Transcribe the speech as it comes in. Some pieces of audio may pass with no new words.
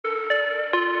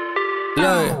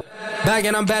Look, back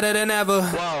and I'm better than ever.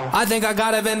 I think I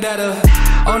got a vendetta.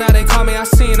 Oh, now they call me, I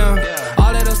seen them.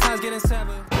 All of those times getting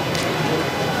severed.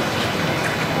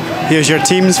 Here's your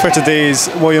teams for today's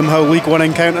William Hill League One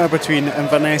encounter between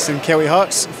Inverness and Kelty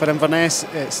Hearts. For Inverness,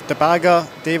 it's Debaga,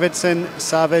 Davidson,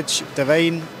 Savage,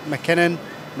 Devine, McKinnon,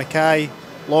 Mackay,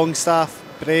 Longstaff,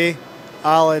 Bray,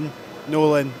 Allen,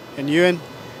 Nolan and Ewan.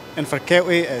 And for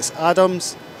Kelty, it's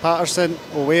Adams, Patterson,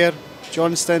 O'Ware,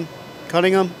 Johnston,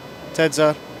 Cunningham,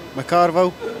 Tidser,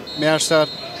 McCarville, Mercer,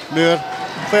 Moore,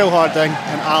 Clell Harding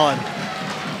and Allen.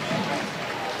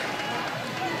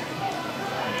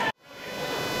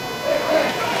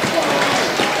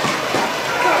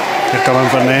 Here come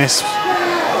Inverness.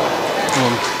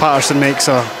 Patterson makes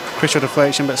a crucial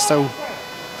deflection, but still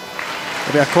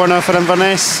there'll be a corner for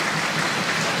Inverness.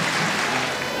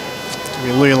 It'll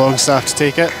be Louis Longstaff to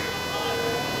take it.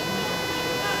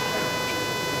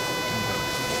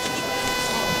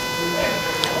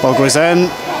 Ball goes in.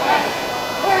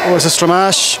 Oh, it's a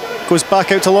Stramash. Goes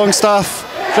back out to Longstaff.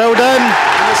 Drilled in.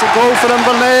 And it's a goal for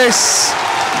Inverness.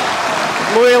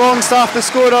 Louis Longstaff, the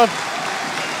scorer.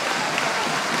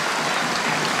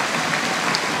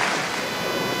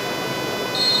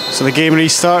 So the game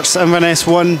restarts. Inverness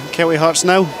 1, Kelty Hearts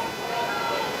 0.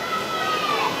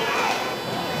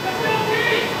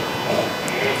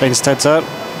 Finds Tidser.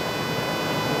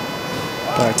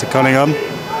 Back to Cunningham.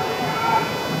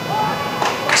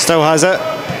 Still has it.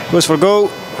 Goes for goal.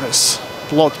 But it's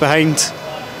blocked behind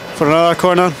for another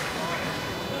corner.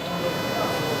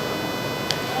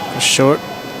 It's short.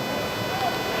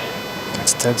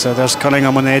 It's Tidser. There's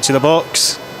Cunningham on the edge of the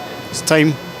box. It's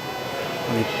time.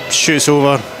 And he shoots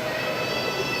over.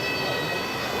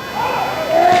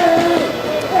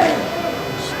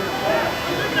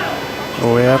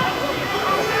 O'Ware.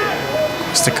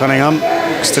 It's to Cunningham.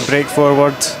 Looks to break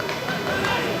forward.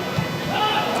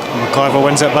 McCarver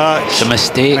wins it back. It's a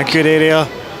mistake. In a good area.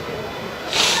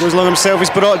 Goes along himself, he's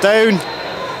brought it down.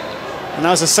 And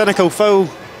that's a cynical foul.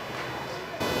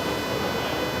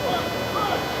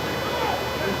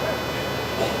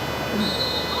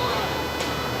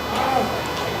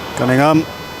 Cunningham.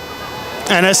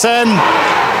 And it's in.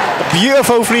 A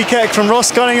beautiful free kick from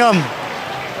Ross Cunningham.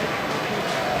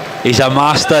 He's a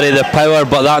master of the power,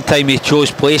 but that time he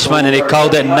chose placement and he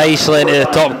called it nicely into the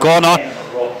top corner.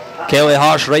 Kelty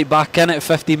Hearts right back in it,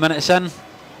 15 minutes in.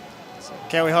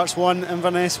 Kelty Hearts 1,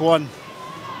 Inverness 1. We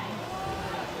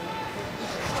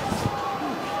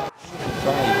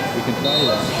can try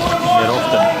that. They're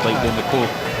often like doing the call.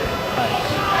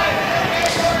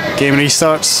 Game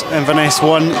restarts. Inverness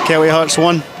 1, Kelty Hearts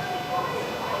 1.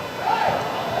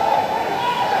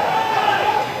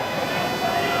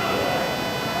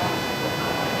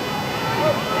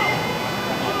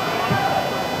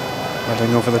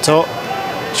 Harding over the top.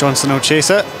 Johnston will chase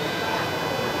it.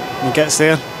 He gets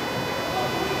there.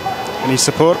 He needs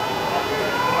support.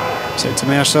 It's out to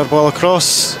Mercer, ball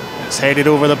across. It's headed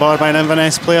over the bar by an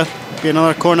Inverness player. Be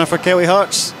another corner for Kelty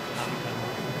Hearts.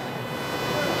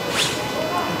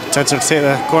 Tidser to take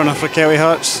the corner for Kelty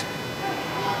Hearts.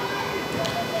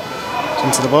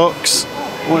 Into the box.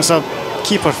 Once a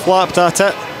keeper flapped at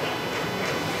it.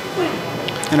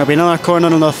 And it'll be another corner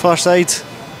on the far side.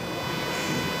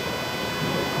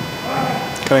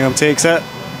 Cunningham takes it.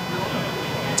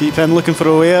 Deep in looking for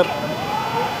O'Ware.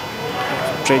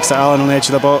 Breaks to Allen on the edge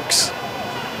of the box.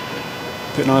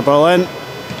 Put another ball in.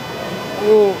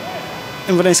 Oh,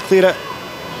 Inverness clear it.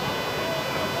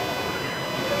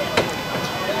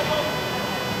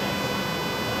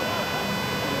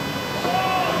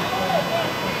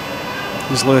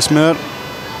 Here's Lewis Moore.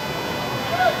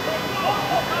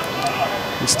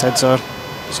 Here's Tidser.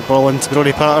 It's a ball into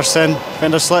Brodie Patterson.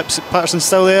 Defender slips. Patterson's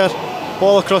still there.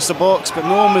 Ball across the box, but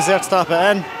no one was there to tap it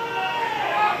in.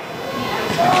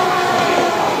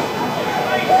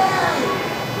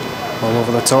 Ball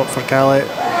over the top for Callie.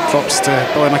 Drops to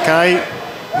Billy Mackay.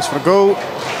 Goes for goal.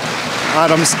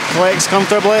 Adams collects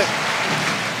comfortably.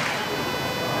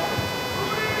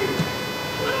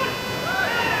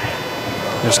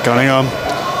 There's Cunningham.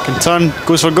 Can turn.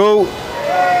 Goes for goal.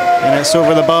 And it's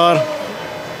over the bar.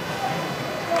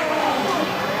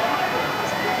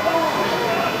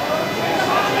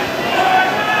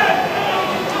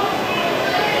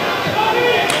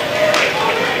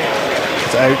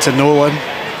 Out to Nolan.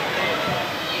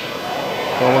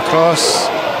 Ball across.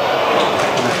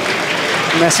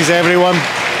 Misses everyone.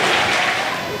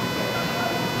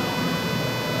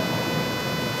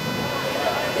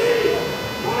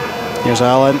 Here's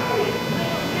Allen.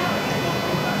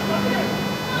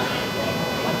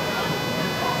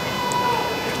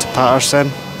 To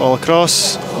Patterson. Ball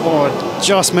across. Oh,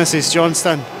 just misses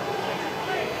Johnston.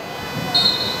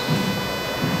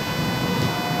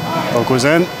 Ball goes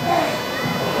in.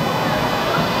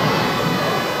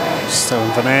 Still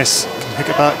Inverness, can hook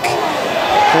it back.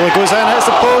 Ball goes in, hits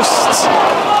the post.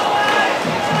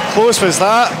 Close was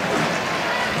that.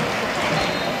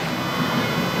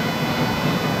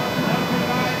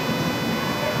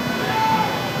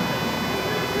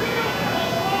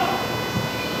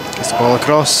 Gets the ball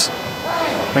across.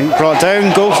 Bink brought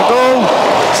down, goal for goal.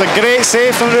 It's a great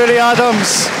save from Rory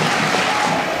Adams.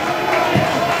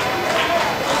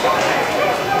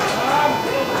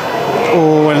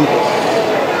 Oh,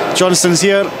 and Johnston's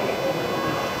here.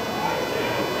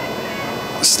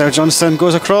 Still Johnston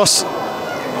goes across.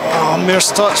 Oh, Mare's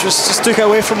touch just took it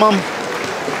away from him.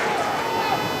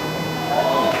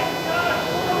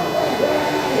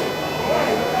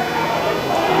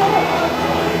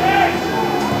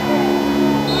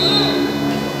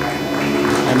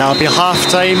 And that'll be half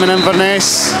time in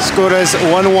Inverness. Score is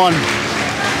 1-1.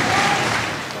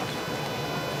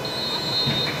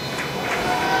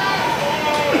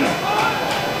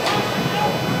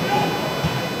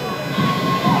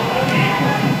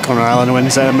 Conor Allen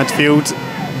wins it in midfield.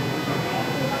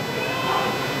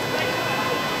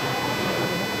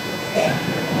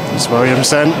 It's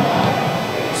Williamson.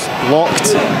 It's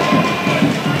blocked.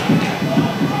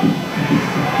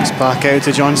 It's back out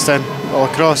to Johnston. All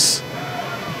across.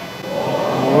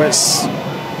 Oh, it's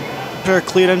poor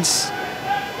clearance.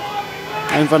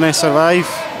 Inverness survive.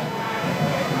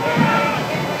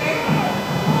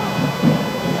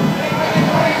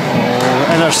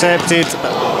 Oh, intercepted.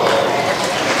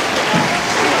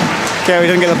 Kelty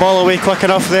didn't get the ball away quick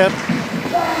enough there.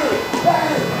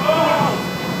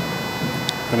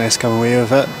 Inverness come away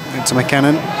with it. Into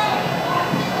McKinnon.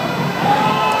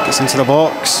 Gets into the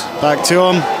box. Back to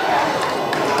him.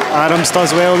 Adams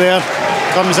does well there.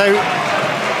 Comes out.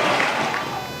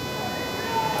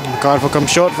 McCarville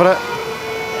comes short for it.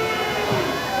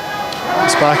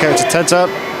 It's back out to Tidser.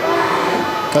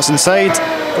 Cuts inside.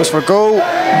 Goes for goal.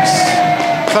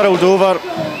 It's curled over.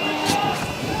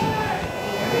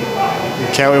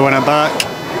 Kelty win it back.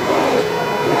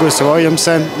 It goes to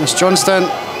Williamson. There's Johnston.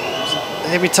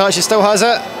 Heavy touch, he still has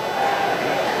it.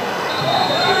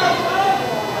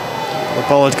 The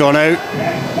ball had gone out.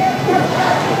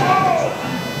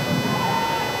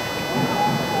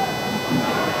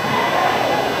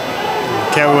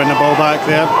 Kelty win the ball back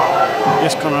there.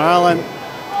 Here's Conor Allen.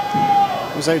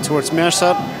 Goes out towards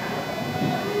Mercer.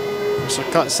 Mercer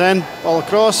cuts in. Ball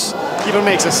across. Keeper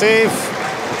makes a save.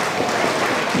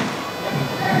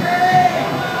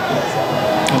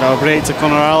 And I'll break to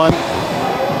Conor Allen.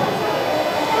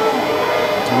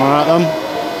 More at them.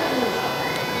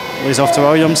 Lays off to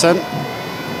Williamson.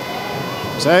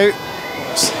 It's out.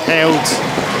 It's held.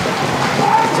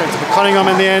 It's out to Cunningham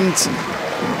in the end.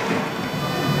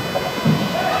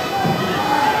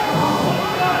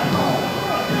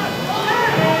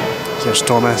 Here's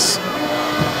Thomas.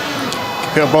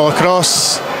 Put a ball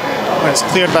across. It's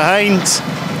cleared behind.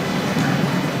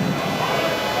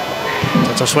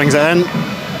 Tidser swings it in.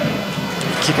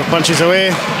 Keeper punches away.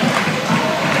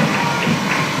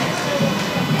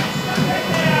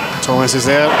 Thomas is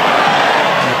there.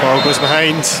 And the ball goes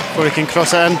behind before he can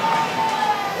cross it in.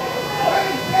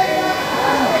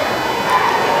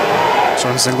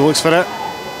 Johnston looks for it.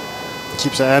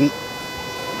 Keeps it in.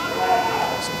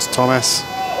 So it's Thomas.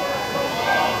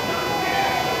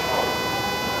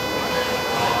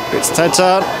 It's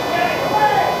Tidser.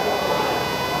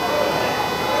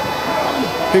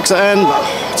 Hooks it in.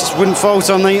 Just wouldn't fall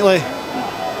so neatly.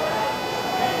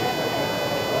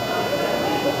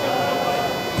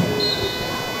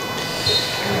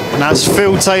 And that's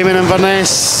full time in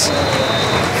Inverness.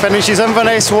 Finishes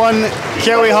Inverness 1,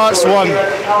 Kelty Hearts 1.